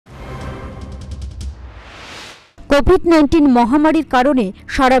COVID-19 মহামারীর কারণে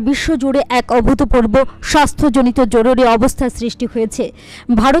সারা বিশ্ব জুড়ে এক অভূতপূর্ব স্বাস্থ্যজনিত জরুরি অবস্থার সৃষ্টি হয়েছে।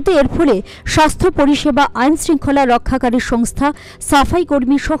 ভারতে এর ফলে স্বাস্থ্য পরিষেবা, আইন শৃঙ্খলা রক্ষাকারী সংস্থা, সাফাই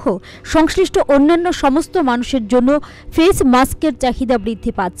কর্মী সহ সংশ্লিষ্ট অন্যান্য সমস্ত মানুষের জন্য ফেস মাস্কের চাহিদা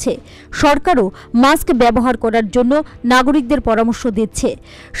বৃদ্ধি পাচ্ছে। সরকারও মাস্ক ব্যবহার করার জন্য নাগরিকদের পরামর্শ দিচ্ছে।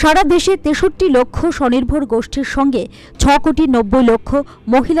 সারা দেশে 63 লক্ষ স্বনির্ভর গোষ্ঠীর সঙ্গে 6,90,00,000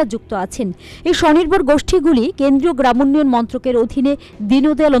 মহিলা যুক্ত আছেন। এই স্বনির্ভর গোষ্ঠীগুলি কেন্দ্রীয় গ্রামোন্নয়ন মন্ত্রকের অধীনে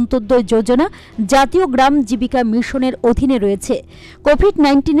দীনদয়াল অন্তোদয় যোজনা, জাতীয় গ্রাম জীবিকা মিশনের অধীনে রয়েছে।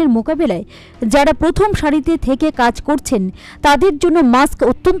 কোভিড-19 মোকাবেলায় যারা প্রথম সারিতে থেকে কাজ করছেন তাদের জন্য মাস্ক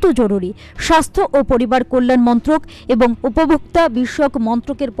অত্যন্ত জরুরি। স্বাস্থ্য ও পরিবার কল্যাণ মন্ত্রক এবং উপভোক্তা বিষয়ক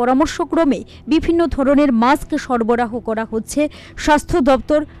মন্ত্রকের পরামর্শক্রমে বিভিন্ন ধরনের মাস্ক সরবরাহ করা হচ্ছে স্বাস্থ্য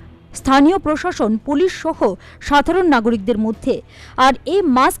দপ্তর, স্থানীয় প্রশাসন, পুলিশ সহ সাধারণ নাগরিকদের মধ্যে। আর এই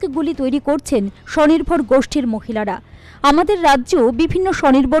মাস্কগুলি তৈরি করছেন স্বনির্ভর গোষ্ঠীর মহিলারা। আমাদের রাজ্যেও বিভিন্ন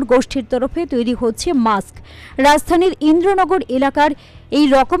স্বনির্ভর গোষ্ঠীর তরফে তৈরি হচ্ছে মাস্ক। রাজধানীর ইন্দ্রনগর এলাকার এই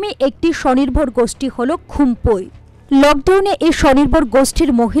রকমই একটি স্বনির্ভর গোষ্ঠী হল খুম্পই। লকডাউনে এই স্বনির্ভর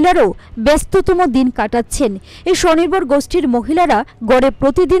গোষ্ঠীর মহিলারাও ব্যস্ততম দিন কাটাচ্ছেন। এই স্বনির্ভর গোষ্ঠীর মহিলারা গড়ে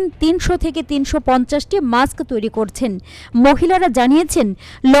প্রতিদিন 300 থেকে 350টি মাস্ক তৈরি করছেন। মহিলারা জানিয়েছেন,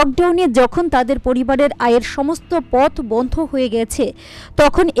 লকডাউনে যখন তাদের পরিবারের আয়ের সমস্ত পথ বন্ধ হয়ে গেছে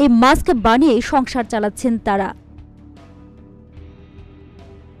তখন এই মাস্ক বানিয়ে সংসার চালাচ্ছেন তারা।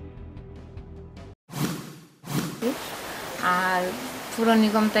 আর পুর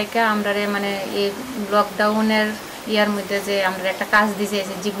নিগম থেকে আমরা মানে এই লকডাউনের ইয়ার মধ্যে যে আমরা একটা কাজ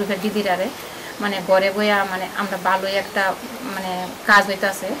দিয়েছি জি গ্রুপের দিদিরারে, মানে ঘরে বইয়া মানে আমরা ভালোই একটা মানে কাজ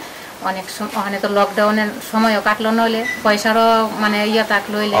হইতেছে। অনেক ওখানে তো লকডাউনের সময়ও কাটলো, নইলে পয়সারও মানে ইয়ে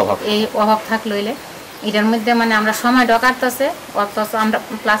থাকলো, এই অভাব থাকলো, এটার মধ্যে মানে আমরা সময়টাও কাটতেছে, অথচ আমরা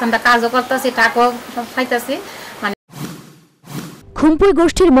প্লাস আমরা কাজও করতেছি, টাকাও পাইতেছি। খুম্পই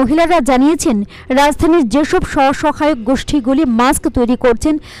গোষ্ঠীর মহিলারা জানিয়েছেন, রাজধানীর যেসব স্বসহায়ক গোষ্ঠীগুলি মাস্ক তৈরি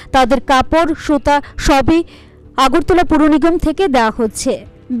করছেন তাদের কাপড়, সুতা সবই আগরতলা পুর নিগম থেকে দেওয়া হচ্ছে।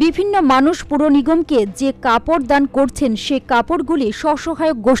 বিভিন্ন মানুষ পুর নিগমকে যে কাপড় দান করছেন সেই কাপড়গুলি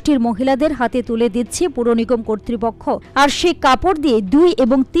স্বসহায়ক গোষ্ঠীর মহিলাদের হাতে তুলে দিচ্ছে পুর নিগম কর্তৃপক্ষ। আর সেই কাপড় দিয়ে 2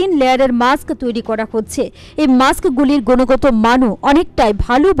 এবং 3 লেয়ারের মাস্ক তৈরি করা হচ্ছে। এই মাস্কগুলির গুণগত মানও অনেকটাই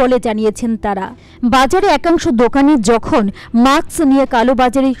ভালো বলে জানিয়েছেন তারা। বাজারে একাংশ দোকানি যখন মাস্ক নিয়ে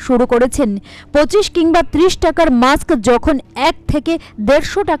কালোবাজারি শুরু করেছেন, 25 কিংবা 30 টাকার মাস্ক যখন 1 থেকে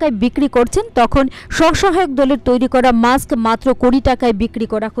 150 টাকায় বিক্রি করছেন, তখন স্বসহায়ক দলের তৈরি করা মাস্ক মাত্র 20 টাকায় বিক্রি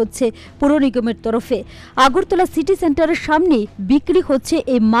করা হচ্ছে পুর নিগমের তরফে। আগরতলা সিটি সেন্টারের সামনে বিক্রি হচ্ছে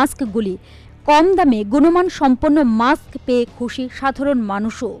এই মাস্কগুলি। কম দামে গুণমান সম্পন্ন মাস্ক পেয়ে খুশি সাধারণ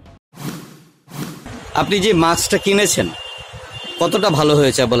মানুষও। আপনি যে মাস্কটা কিনেছেন কতটা ভালো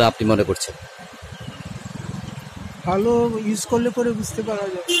হয়েছে বলে আপনি মনে করছেন? ভালো ইউজ করলে পরে বুঝতে পারা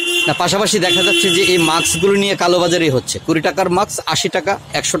যায় না, পাশাপাশি দেখা যাচ্ছে যে এই মাস্কগুলো নিয়ে কালোবাজারি হচ্ছে। 20 টাকার মাস্ক 80 টাকা,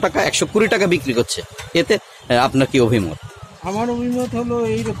 100 টাকা, 120 টাকা বিক্রি করছে। এতে আপনার কি অভিমত? আমার অভিমত হলো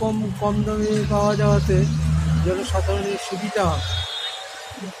এইরকম কম দামে পাওয়া যাওয়াতে জনসাধারণের সুবিধা হয়।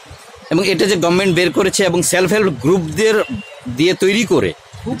 এবং এটা যে গভর্নমেন্ট বের করেছে এবং সেলফ হেল্প গ্রুপদের দিয়ে তৈরি করে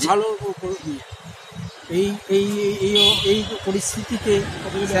খুব ভালো। এই এই এই পরিস্থিতিতে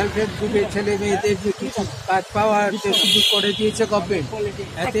সেলফ হেল্প গ্রুপের ছেলে মেয়েদের কিছু কাজ পাওয়ার সুযোগ করে দিয়েছে গভর্নমেন্ট।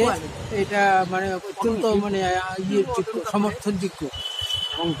 এতে এটা মানে অত্যন্ত মানে সমর্থনযোগ্য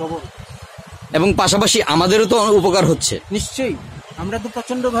এবং পাশাপাশি আমাদেরও তো উপকার হচ্ছে। নিশ্চয়ই, আমরা তো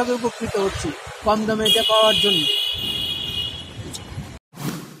প্রচন্ডভাবে উপকৃত হচ্ছি কম দামে এটা পাওয়ার জন্য।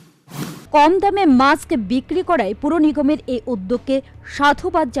 কম দামে মাস্ক বিক্রি করায় পুর নিগমের এই উদ্যোগকে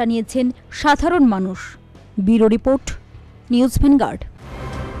সাধুবাদ জানিয়েছেন সাধারণ মানুষ। Bureau report, news vanguard.